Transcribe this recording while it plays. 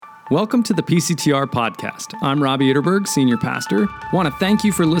Welcome to the PCTR podcast. I'm Robbie Itterberg, Senior Pastor. I want to thank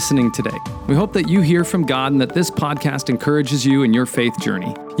you for listening today. We hope that you hear from God and that this podcast encourages you in your faith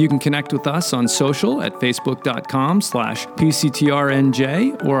journey. You can connect with us on social at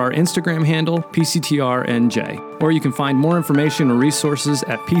facebook.com/PCTRNJ or our Instagram handle, PCTRNJ. Or you can find more information or resources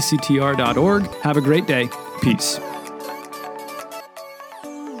at pctr.org. Have a great day. Peace.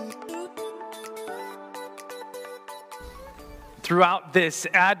 Throughout this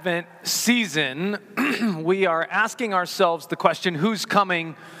Advent season, we are asking ourselves the question, who's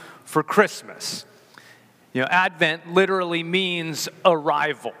coming for Christmas? You know, Advent literally means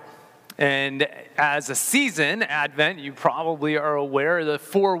arrival. And as a season, Advent, you probably are aware, the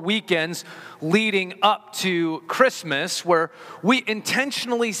 4 weekends leading up to Christmas, where we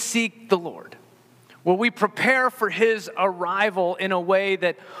intentionally seek the Lord. Well, we prepare for his arrival in a way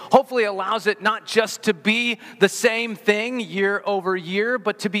that hopefully allows it not just to be the same thing year over year,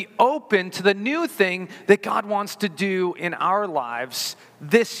 but to be open to the new thing that God wants to do in our lives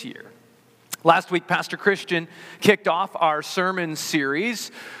this year. Last week, Pastor Christian kicked off our sermon series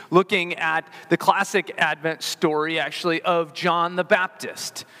looking at the classic Advent story, actually, of John the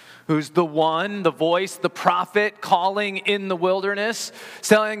Baptist, who's the one, the voice, the prophet calling in the wilderness,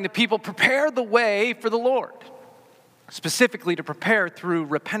 telling the people, prepare the way for the Lord, specifically to prepare through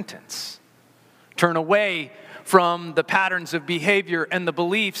repentance. Turn away from the patterns of behavior and the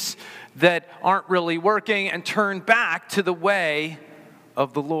beliefs that aren't really working and turn back to the way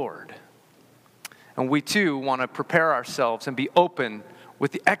of the Lord. And we too want to prepare ourselves and be open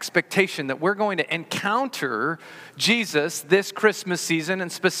with the expectation that we're going to encounter Jesus this Christmas season,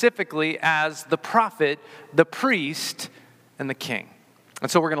 and specifically as the prophet, the priest, and the king. And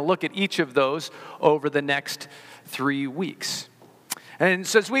so we're going to look at each of those over the next 3 weeks. And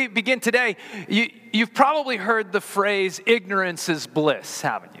so as we begin today, you've probably heard the phrase, ignorance is bliss,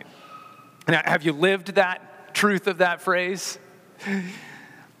 haven't you? Now, have you lived that truth of that phrase? You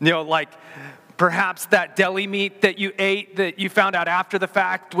know, like, perhaps that deli meat that you ate that you found out after the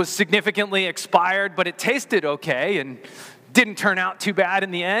fact was significantly expired, but it tasted okay and didn't turn out too bad in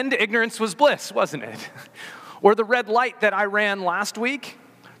the end. Ignorance was bliss, wasn't it? Or the red light that I ran last week,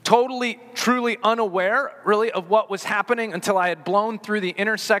 totally, truly unaware, really, of what was happening until I had blown through the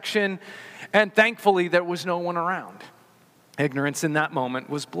intersection, and thankfully there was no one around. Ignorance in that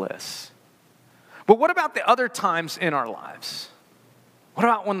moment was bliss. But what about the other times in our lives? What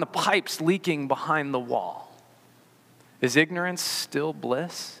about when the pipe's leaking behind the wall? Is ignorance still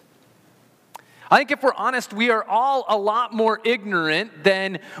bliss? I think if we're honest, we are all a lot more ignorant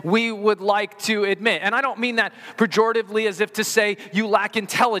than we would like to admit. And I don't mean that pejoratively as if to say you lack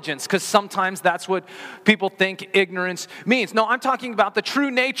intelligence, because sometimes that's what people think ignorance means. No, I'm talking about the true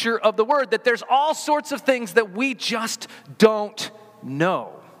nature of the word, that there's all sorts of things that we just don't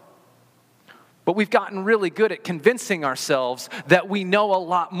know. But we've gotten really good at convincing ourselves that we know a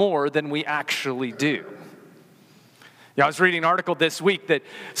lot more than we actually do. I was reading an article this week that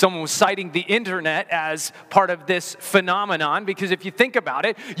someone was citing the internet as part of this phenomenon, because if you think about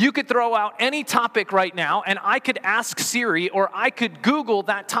it, you could throw out any topic right now and I could ask Siri or I could Google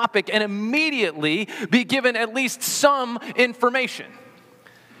that topic and immediately be given at least some information.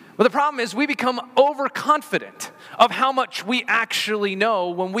 But the problem is we become overconfident of how much we actually know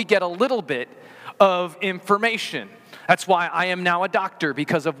when we get a little bit of information. That's why I am now a doctor,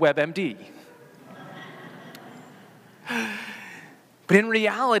 because of WebMD. But in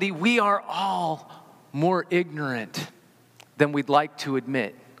reality, we are all more ignorant than we'd like to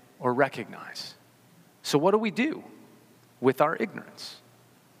admit or recognize. So what do we do with our ignorance?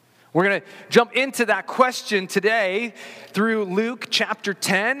 We're going to jump into that question today through Luke chapter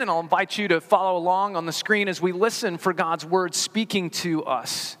 10, and I'll invite you to follow along on the screen as we listen for God's word speaking to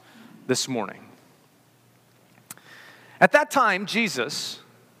us this morning. At that time, Jesus,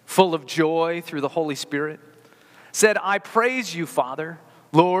 full of joy through the Holy Spirit, said, I praise you, Father,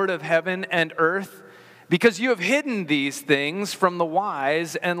 Lord of heaven and earth, because you have hidden these things from the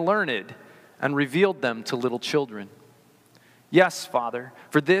wise and learned and revealed them to little children. Yes, Father,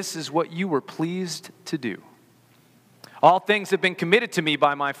 for this is what you were pleased to do. All things have been committed to me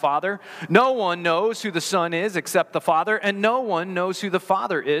by my Father. No one knows who the Son is except the Father, and no one knows who the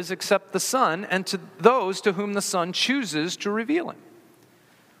Father is except the Son, and to those to whom the Son chooses to reveal him.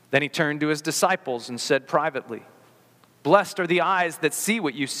 Then he turned to his disciples and said privately, Blessed are the eyes that see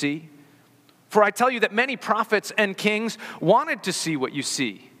what you see. For I tell you that many prophets and kings wanted to see what you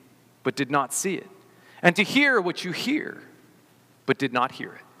see, but did not see it, and to hear what you hear, but did not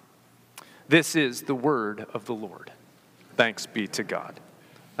hear it. This is the word of the Lord. Thanks be to God.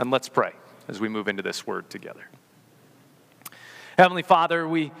 And let's pray as we move into this word together. Heavenly Father,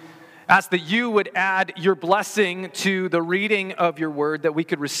 we ask that you would add your blessing to the reading of your word, that we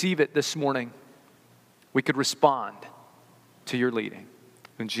could receive it this morning. We could respond to your leading.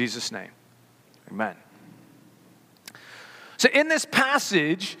 In Jesus' name, amen. So in this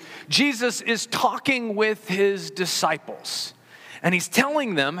passage, Jesus is talking with his disciples. And he's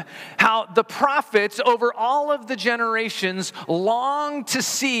telling them how the prophets over all of the generations long to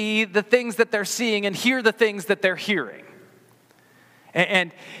see the things that they're seeing and hear the things that they're hearing.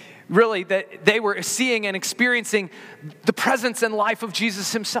 And really, that they were seeing and experiencing the presence and life of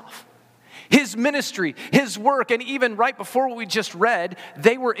Jesus himself. His ministry, his work, and even right before what we just read,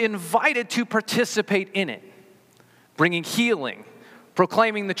 they were invited to participate in it, bringing healing,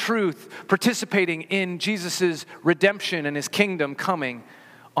 proclaiming the truth, participating in Jesus' redemption and his kingdom coming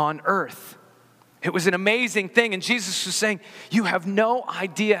on earth. It was an amazing thing, and Jesus was saying, you have no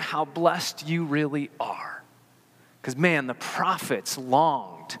idea how blessed you really are. Because man, the prophets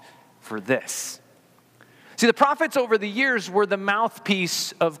longed for this. See, the prophets over the years were the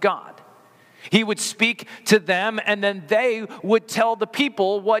mouthpiece of God. He would speak to them, and then they would tell the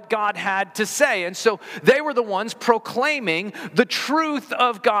people what God had to say. And so they were the ones proclaiming the truth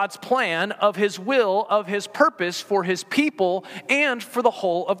of God's plan, of his will, of his purpose for his people and for the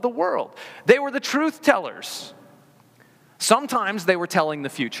whole of the world. They were the truth tellers. Sometimes they were telling the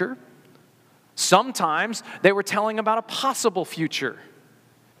future. Sometimes they were telling about a possible future,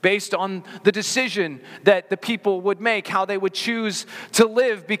 based on the decision that the people would make, how they would choose to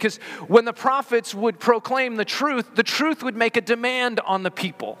live. Because when the prophets would proclaim the truth would make a demand on the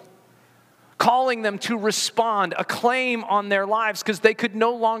people, calling them to respond, a claim on their lives, because they could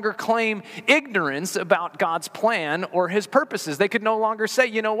no longer claim ignorance about God's plan or his purposes. They could no longer say,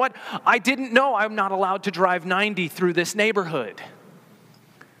 you know what, I didn't know I'm not allowed to drive 90 through this neighborhood.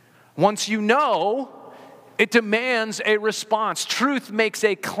 Once you know, it demands a response. Truth makes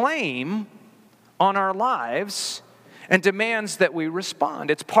a claim on our lives and demands that we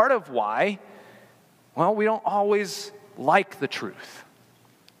respond. It's part of why, we don't always like the truth.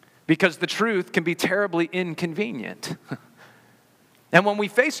 Because the truth can be terribly inconvenient. And when we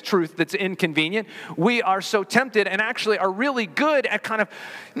face truth that's inconvenient, we are so tempted and actually are really good at kind of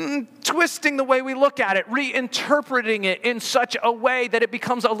twisting the way we look at it, reinterpreting it in such a way that it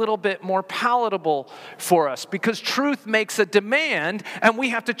becomes a little bit more palatable for us. Because truth makes a demand, and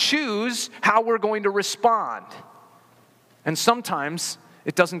we have to choose how we're going to respond. And sometimes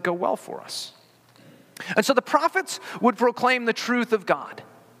it doesn't go well for us. And so the prophets would proclaim the truth of God.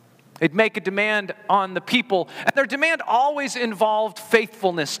 It'd make a demand on the people, and their demand always involved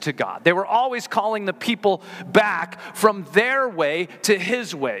faithfulness to God. They were always calling the people back from their way to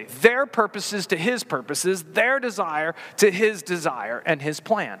his way, their purposes to his purposes, their desire to his desire and his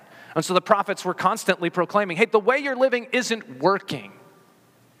plan. And so the prophets were constantly proclaiming, hey, the way you're living isn't working.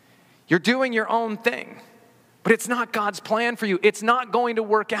 You're doing your own thing, but it's not God's plan for you. It's not going to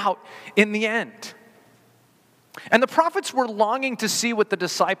work out in the end. And the prophets were longing to see what the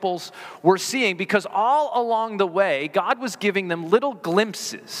disciples were seeing, because all along the way, God was giving them little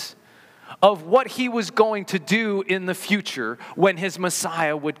glimpses of what he was going to do in the future when his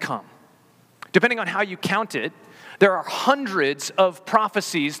Messiah would come. Depending on how you count it, there are hundreds of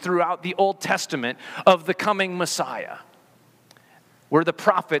prophecies throughout the Old Testament of the coming Messiah, where the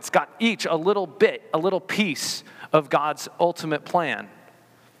prophets got each a little piece of God's ultimate plan.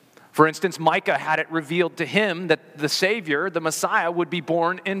 For instance, Micah had it revealed to him that the Savior, the Messiah, would be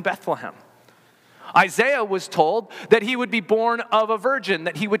born in Bethlehem. Isaiah was told that he would be born of a virgin,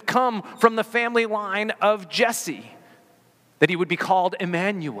 that he would come from the family line of Jesse, that he would be called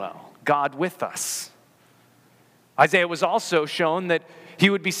Emmanuel, God with us. Isaiah was also shown that he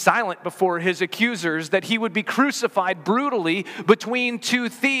would be silent before his accusers, that he would be crucified brutally between two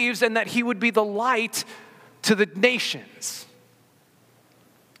thieves, and that he would be the light to the nations.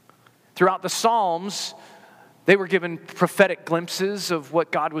 Throughout the Psalms, they were given prophetic glimpses of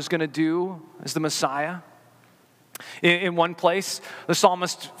what God was going to do as the Messiah. In one place, the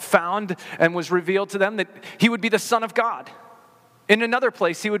psalmist found and was revealed to them that he would be the Son of God. In another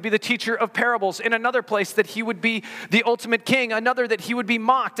place, he would be the teacher of parables. In another place, that he would be the ultimate king. Another, that he would be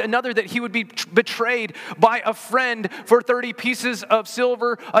mocked. Another, that he would be betrayed by a friend for 30 pieces of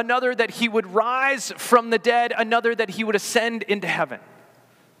silver. Another, that he would rise from the dead. Another, that he would ascend into heaven.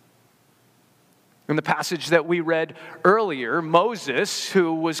 In the passage that we read earlier, Moses,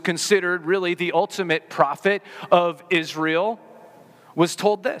 who was considered really the ultimate prophet of Israel, was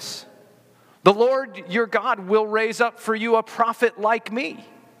told this: the Lord your God will raise up for you a prophet like me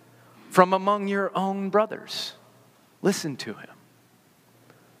from among your own brothers. Listen to him.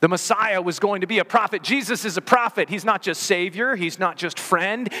 The Messiah was going to be a prophet. Jesus is a prophet. He's not just Savior. He's not just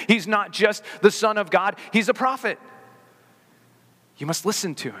friend. He's not just the Son of God. He's a prophet. You must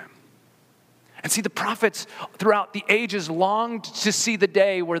listen to him. And see, the prophets throughout the ages longed to see the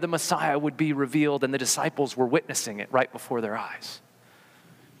day where the Messiah would be revealed, and the disciples were witnessing it right before their eyes.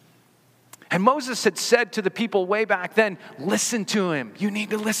 And Moses had said to the people way back then, listen to him. You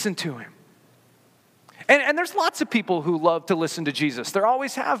need to listen to him. And there's lots of people who love to listen to Jesus. There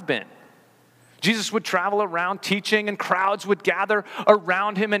always have been. Jesus would travel around teaching, and crowds would gather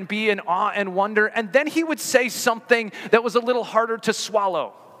around him and be in awe and wonder. And then he would say something that was a little harder to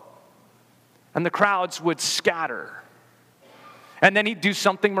swallow. And the crowds would scatter. And then he'd do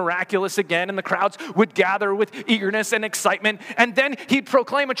something miraculous again, and the crowds would gather with eagerness and excitement. And then he'd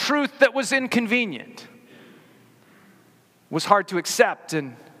proclaim a truth that was inconvenient, was hard to accept,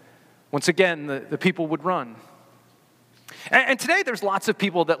 and once again, the people would run. And today there's lots of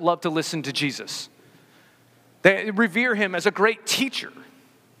people that love to listen to Jesus. They revere him as a great teacher.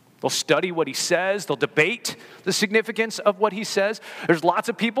 They'll study what he says. They'll debate the significance of what he says. There's lots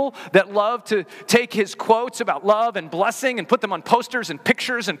of people that love to take his quotes about love and blessing and put them on posters and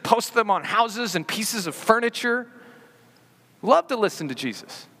pictures and post them on houses and pieces of furniture. Love to listen to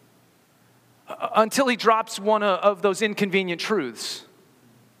Jesus until he drops one of those inconvenient truths.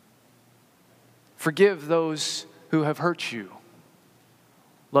 Forgive those who have hurt you.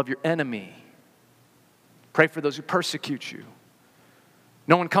 Love your enemy. Pray for those who persecute you.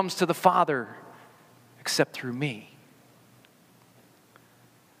 No one comes to the Father except through me.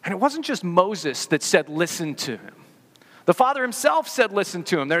 And it wasn't just Moses that said, listen to him. The Father himself said, listen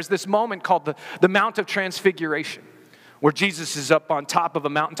to him. There's this moment called the Mount of Transfiguration, where Jesus is up on top of a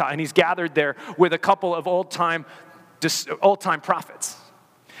mountaintop, and he's gathered there with a couple of old-time prophets.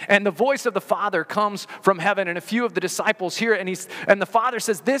 And the voice of the Father comes from heaven, and a few of the disciples hear it, and the Father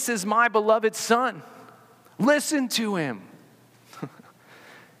says, this is my beloved Son. Listen to him.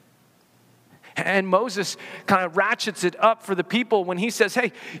 And Moses kind of ratchets it up for the people when he says,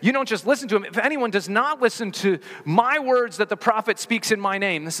 hey, you don't just listen to him. If anyone does not listen to my words that the prophet speaks in my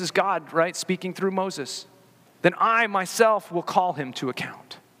name, this is God, right, speaking through Moses, then I myself will call him to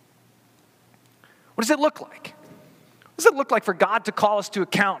account. What does it look like? What does it look like for God to call us to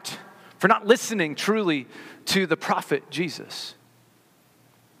account for not listening truly to the prophet Jesus?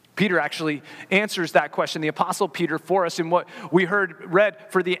 Peter actually answers that question, the Apostle Peter, for us in what we read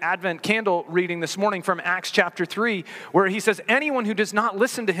for the Advent candle reading this morning from Acts chapter 3, where he says, anyone who does not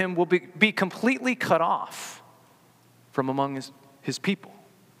listen to him will be completely cut off from among his people.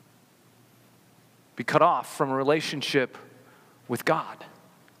 Be cut off from a relationship with God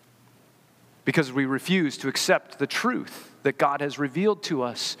because we refuse to accept the truth that God has revealed to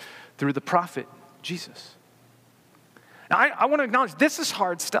us through the prophet Jesus. Now, I want to acknowledge this is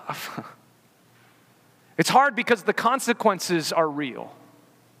hard stuff. It's hard because the consequences are real.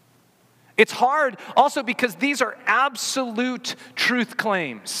 It's hard also because these are absolute truth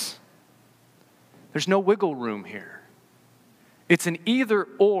claims. There's no wiggle room here. It's an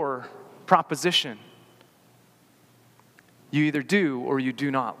either-or proposition. You either do or you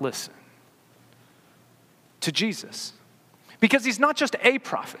do not listen to Jesus. Because he's not just a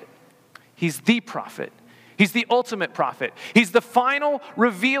prophet. He's the prophet. He's the ultimate prophet. He's the final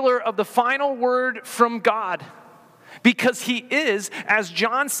revealer of the final word from God. Because he is, as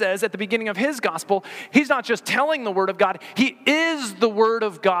John says at the beginning of his gospel, he's not just telling the word of God, he is the word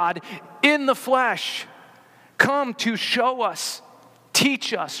of God in the flesh, come to show us,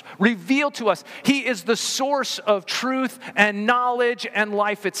 teach us, reveal to us. He is the source of truth and knowledge and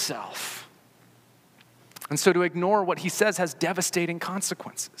life itself. And so to ignore what he says has devastating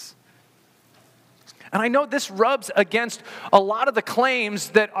consequences. And I know this rubs against a lot of the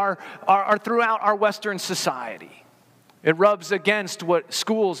claims that are throughout our Western society. It rubs against what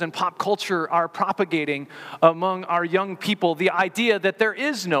schools and pop culture are propagating among our young people, the idea that there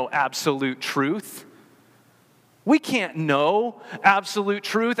is no absolute truth. We can't know absolute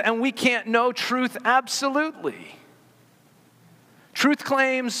truth, and we can't know truth absolutely. Truth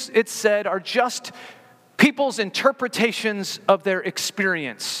claims, it's said, are just people's interpretations of their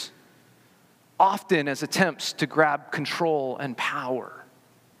experience, often as attempts to grab control and power.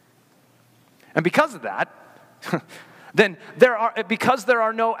 And because of that, because there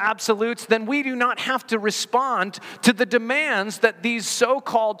are no absolutes, then we do not have to respond to the demands that these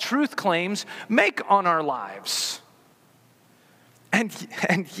so-called truth claims make on our lives. And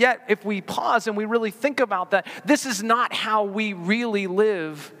yet, if we pause and we really think about that, this is not how we really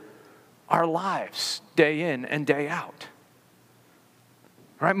live our lives day in and day out.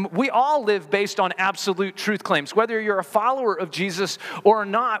 Right? We all live based on absolute truth claims. Whether you're a follower of Jesus or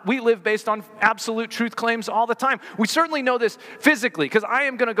not, we live based on absolute truth claims all the time. We certainly know this physically, because I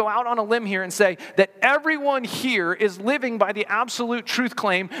am going to go out on a limb here and say that everyone here is living by the absolute truth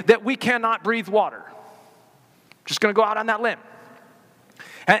claim that we cannot breathe water. Just going to go out on that limb.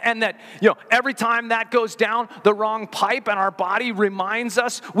 And that, every time that goes down the wrong pipe and our body reminds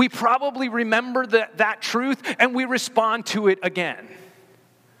us, we probably remember that truth and we respond to it again.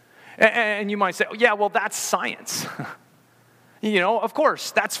 And you might say, oh, yeah, well, that's science. Of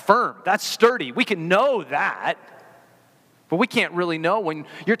course, that's firm, that's sturdy. We can know that. But we can't really know when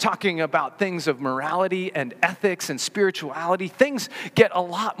you're talking about things of morality and ethics and spirituality. Things get a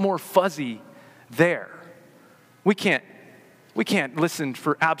lot more fuzzy there. We can't listen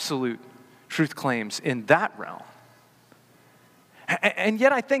for absolute truth claims in that realm. And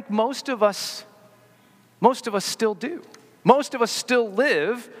yet I think most of us still do. Most of us still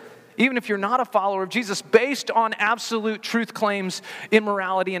live, even if you're not a follower of Jesus, based on absolute truth claims in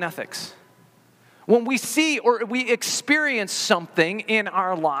morality and ethics. When we see or we experience something in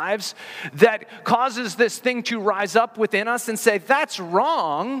our lives that causes this thing to rise up within us and say, that's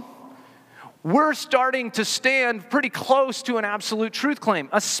wrong, we're starting to stand pretty close to an absolute truth claim,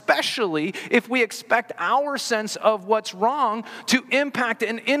 especially if we expect our sense of what's wrong to impact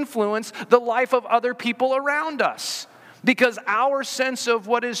and influence the life of other people around us. Because our sense of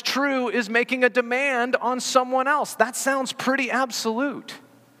what is true is making a demand on someone else. That sounds pretty absolute.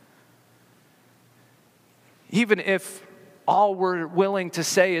 Even if all we're willing to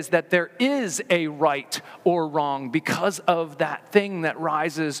say is that there is a right or wrong because of that thing that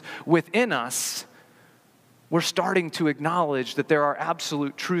rises within us, we're starting to acknowledge that there are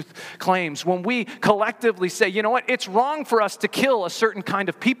absolute truth claims. When we collectively say, you know what, it's wrong for us to kill a certain kind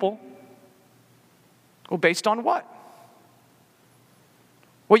of people. Well, based on what?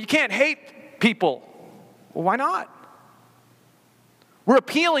 Well, you can't hate people. Well, why not? We're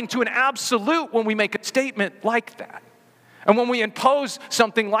appealing to an absolute when we make a statement like that. And when we impose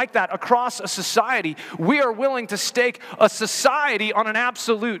something like that across a society, we are willing to stake a society on an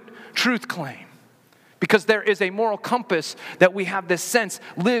absolute truth claim. Because there is a moral compass that we have this sense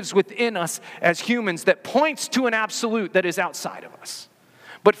lives within us as humans that points to an absolute that is outside of us.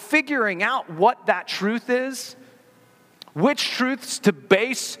 But figuring out what that truth is, which truths to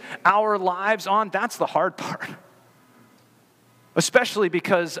base our lives on, that's the hard part. Especially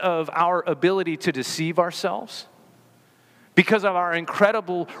because of our ability to deceive ourselves, because of our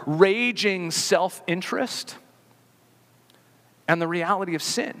incredible raging self-interest, and the reality of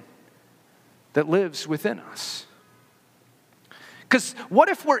sin that lives within us. Because what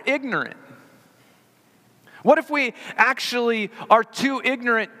if we're ignorant? What if we actually are too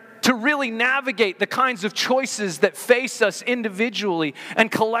ignorant to really navigate the kinds of choices that face us individually and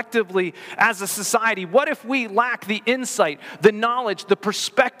collectively as a society? What if we lack the insight, the knowledge, the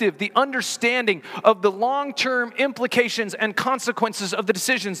perspective, the understanding of the long-term implications and consequences of the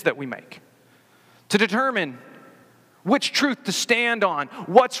decisions that we make to determine which truth to stand on,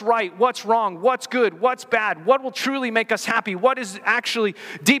 what's right, what's wrong, what's good, what's bad, what will truly make us happy, what is actually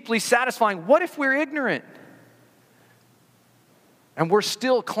deeply satisfying? What if we're ignorant? And we're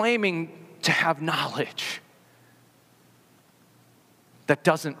still claiming to have knowledge that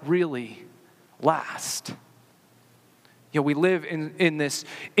doesn't really last. We live in this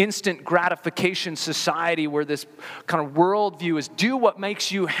instant gratification society where this kind of worldview is do what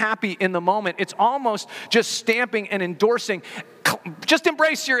makes you happy in the moment. It's almost just stamping and endorsing, just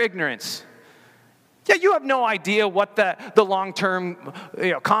embrace your ignorance. Yeah, you have no idea what the long-term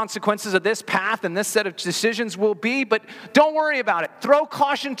consequences of this path and this set of decisions will be, but don't worry about it. Throw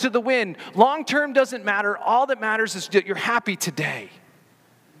caution to the wind. Long-term doesn't matter. All that matters is that you're happy today.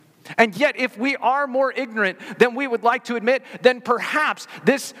 And yet, if we are more ignorant than we would like to admit, then perhaps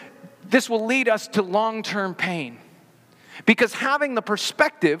this will lead us to long-term pain. Because having the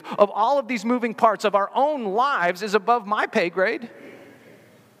perspective of all of these moving parts of our own lives is above my pay grade.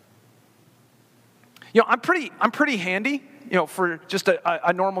 I'm pretty handy, for just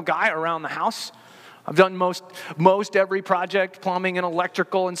a normal guy around the house. I've done most every project, plumbing and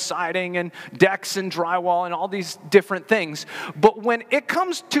electrical and siding and decks and drywall and all these different things. But when it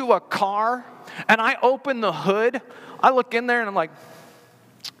comes to a car and I open the hood, I look in there and I'm like,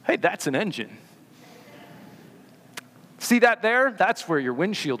 hey, that's an engine. See that there? That's where your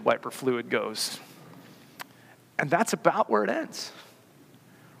windshield wiper fluid goes. And that's about where it ends.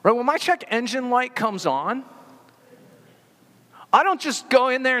 Right, when my check engine light comes on, I don't just go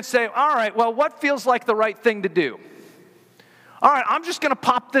in there and say, all right, well, what feels like the right thing to do? All right, I'm just going to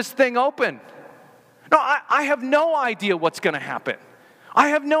pop this thing open. No, I have no idea what's going to happen. I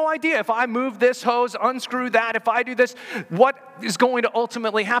have no idea if I move this hose, unscrew that, if I do this, what is going to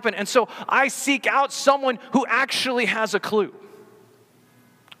ultimately happen. And so I seek out someone who actually has a clue.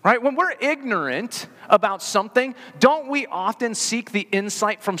 Right? When we're ignorant about something, don't we often seek the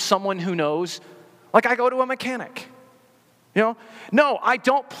insight from someone who knows? Like I go to a mechanic. No, I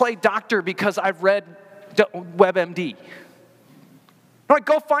don't play doctor because I've read WebMD. No, I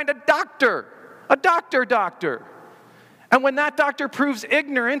go find a doctor. And when that doctor proves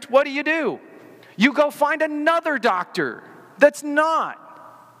ignorant, what do? You go find another doctor that's not.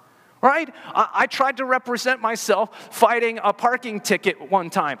 Right? I tried to represent myself fighting a parking ticket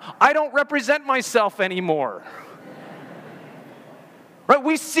one time. I don't represent myself anymore. Right?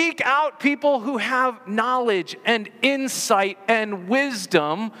 We seek out people who have knowledge and insight and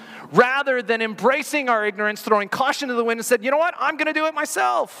wisdom rather than embracing our ignorance, throwing caution to the wind and said, you know what? I'm going to do it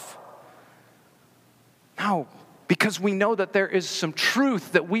myself. No, because we know that there is some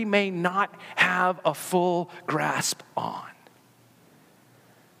truth that we may not have a full grasp on.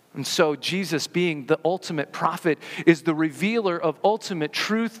 And so Jesus, being the ultimate prophet, is the revealer of ultimate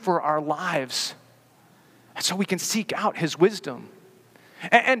truth for our lives. And so we can seek out his wisdom.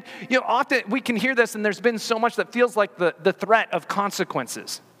 And often we can hear this, and there's been so much that feels like the threat of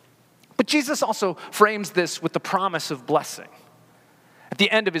consequences. But Jesus also frames this with the promise of blessing. At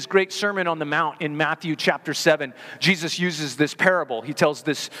the end of his great Sermon on the Mount in Matthew chapter 7, Jesus uses this parable. He tells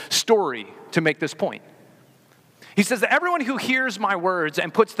this story to make this point. He says that everyone who hears my words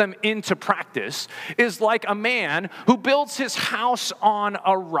and puts them into practice is like a man who builds his house on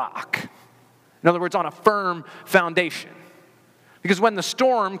a rock. In other words, on a firm foundation. Because when the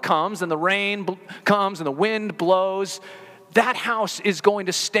storm comes and the rain comes and the wind blows, that house is going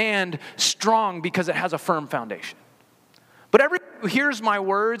to stand strong because it has a firm foundation. But everyone who hears my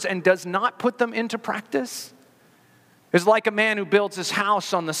words and does not put them into practice is like a man who builds his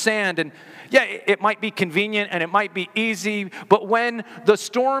house on the sand. And yeah, it might be convenient and it might be easy, but when the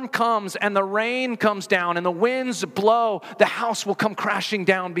storm comes and the rain comes down and the winds blow, the house will come crashing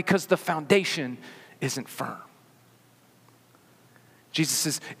down because the foundation isn't firm.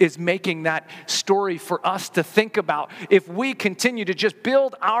 Jesus is making that story for us to think about. If we continue to just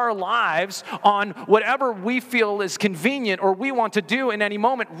build our lives on whatever we feel is convenient or we want to do in any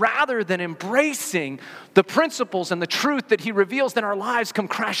moment, rather than embracing the principles and the truth that he reveals, then our lives come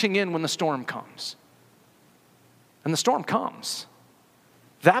crashing in when the storm comes. And the storm comes.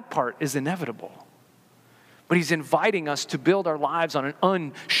 That part is inevitable. But he's inviting us to build our lives on an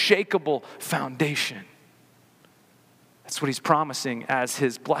unshakable foundation. That's what he's promising as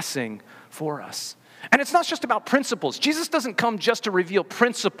his blessing for us. And it's not just about principles. Jesus doesn't come just to reveal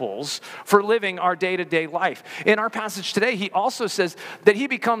principles for living our day-to-day life. In our passage today, he also says that he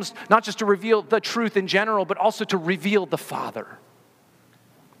becomes not just to reveal the truth in general, but also to reveal the Father.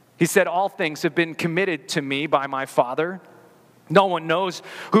 He said, all things have been committed to me by my Father. No one knows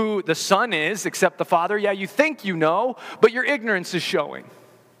who the Son is except the Father. Yeah, you think you know, but your ignorance is showing.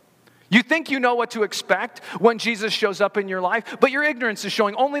 You think you know what to expect when Jesus shows up in your life, but your ignorance is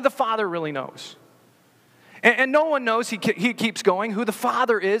showing. Only the Father really knows. And no one knows, he keeps going, who the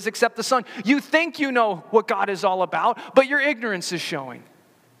Father is except the Son. You think you know what God is all about, but your ignorance is showing.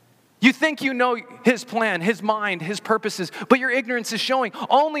 You think you know his plan, his mind, his purposes, but your ignorance is showing.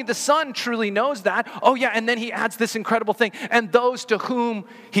 Only the Son truly knows that. Oh yeah, and then he adds this incredible thing. And those to whom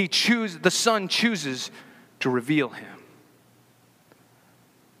the Son chooses to reveal him.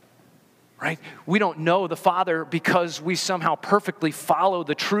 Right? We don't know the Father because we somehow perfectly follow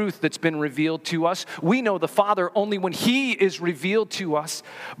the truth that's been revealed to us. We know the Father only when he is revealed to us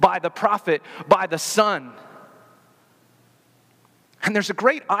by the prophet, by the Son. And there's a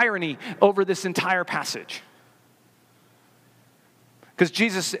great irony over this entire passage. Because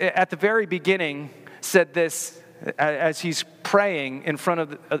Jesus, at the very beginning, said this as he's praying in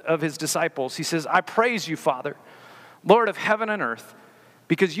front of his disciples. He says, I praise you, Father, Lord of heaven and earth,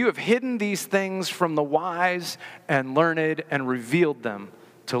 because you have hidden these things from the wise and learned and revealed them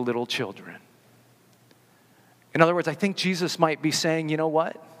to little children. In other words, I think Jesus might be saying, you know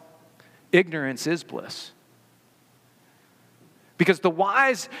what? Ignorance is bliss. Because the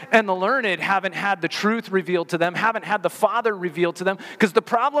wise and the learned haven't had the truth revealed to them, haven't had the Father revealed to them. Because the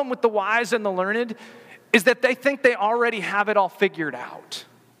problem with the wise and the learned is that they think they already have it all figured out.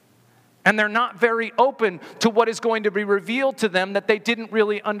 And they're not very open to what is going to be revealed to them that they didn't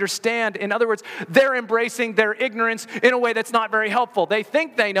really understand. In other words, they're embracing their ignorance in a way that's not very helpful. They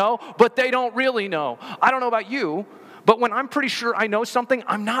think they know, but they don't really know. I don't know about you, but when I'm pretty sure I know something,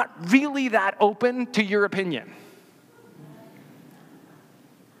 I'm not really that open to your opinion.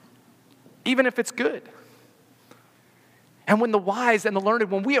 Even if it's good. And when the wise and the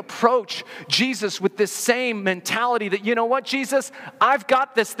learned, when we approach Jesus with this same mentality that, you know what, Jesus, I've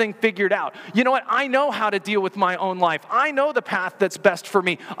got this thing figured out. You know what, I know how to deal with my own life. I know the path that's best for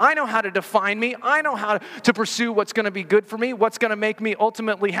me. I know how to define me. I know how to pursue what's going to be good for me, what's going to make me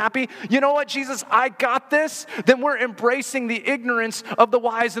ultimately happy. You know what, Jesus, I got this. Then we're embracing the ignorance of the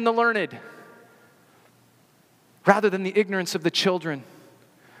wise and the learned rather than the ignorance of the children.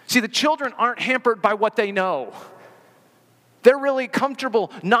 See, the children aren't hampered by what they know. They're really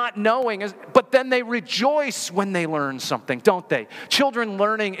comfortable not knowing, but then they rejoice when they learn something, don't they? Children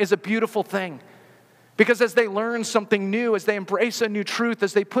learning is a beautiful thing because as they learn something new, as they embrace a new truth,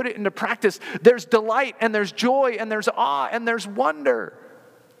 as they put it into practice, there's delight and there's joy and there's awe and there's wonder.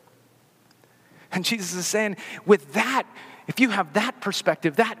 And Jesus is saying, with that, if you have that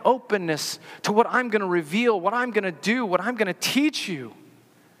perspective, that openness to what I'm going to reveal, what I'm going to do, what I'm going to teach you,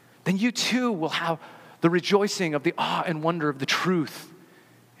 then you too will have the rejoicing of the awe and wonder of the truth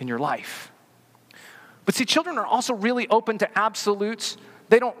in your life. But see, children are also really open to absolutes.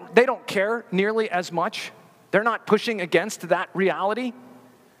 They don't care nearly as much. They're not pushing against that reality.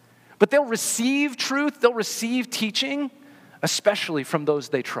 But they'll receive truth, they'll receive teaching, especially from those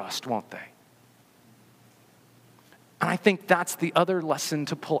they trust, won't they? And I think that's the other lesson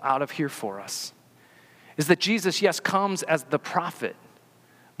to pull out of here for us, is that Jesus, yes, comes as the prophet,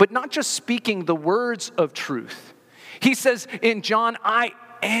 but not just speaking the words of truth. He says in John, I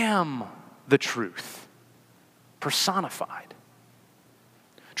am the truth, personified.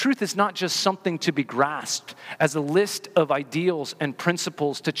 Truth is not just something to be grasped as a list of ideals and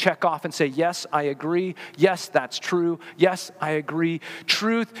principles to check off and say, yes, I agree. Yes, that's true. Yes, I agree.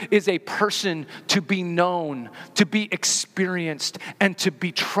 Truth is a person to be known, to be experienced, and to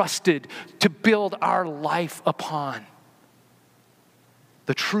be trusted, to build our life upon.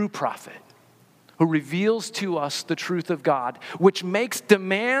 The true prophet who reveals to us the truth of God, which makes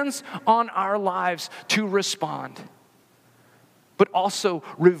demands on our lives to respond, but also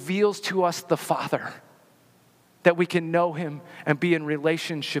reveals to us the Father, that we can know him and be in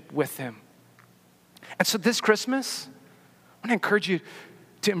relationship with him. And so this Christmas, I want to encourage you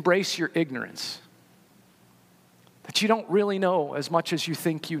to embrace your ignorance, that you don't really know as much as you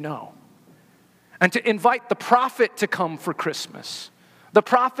think you know, and to invite the prophet to come for Christmas. The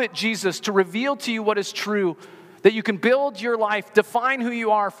prophet Jesus, to reveal to you what is true, that you can build your life, define who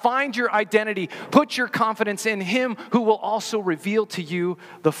you are, find your identity, put your confidence in him who will also reveal to you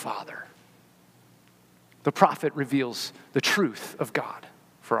the Father. The prophet reveals the truth of God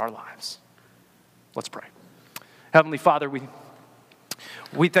for our lives. Let's pray. Heavenly Father,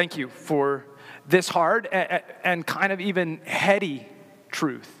 we thank you for this hard and kind of even heady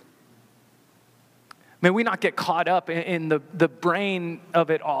truth. May we not get caught up in the brain of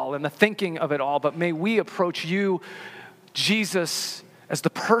it all and the thinking of it all, but may we approach you, Jesus, as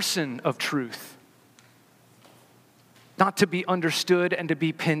the person of truth. Not to be understood and to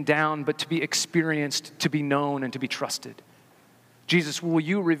be pinned down, but to be experienced, to be known, and to be trusted. Jesus, will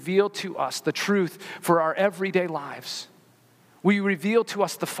you reveal to us the truth for our everyday lives? Will you reveal to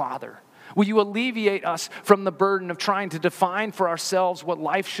us the Father? Will you alleviate us from the burden of trying to define for ourselves what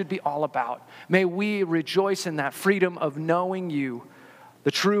life should be all about? May we rejoice in that freedom of knowing you,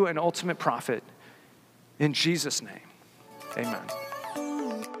 the true and ultimate prophet. In Jesus' name, amen.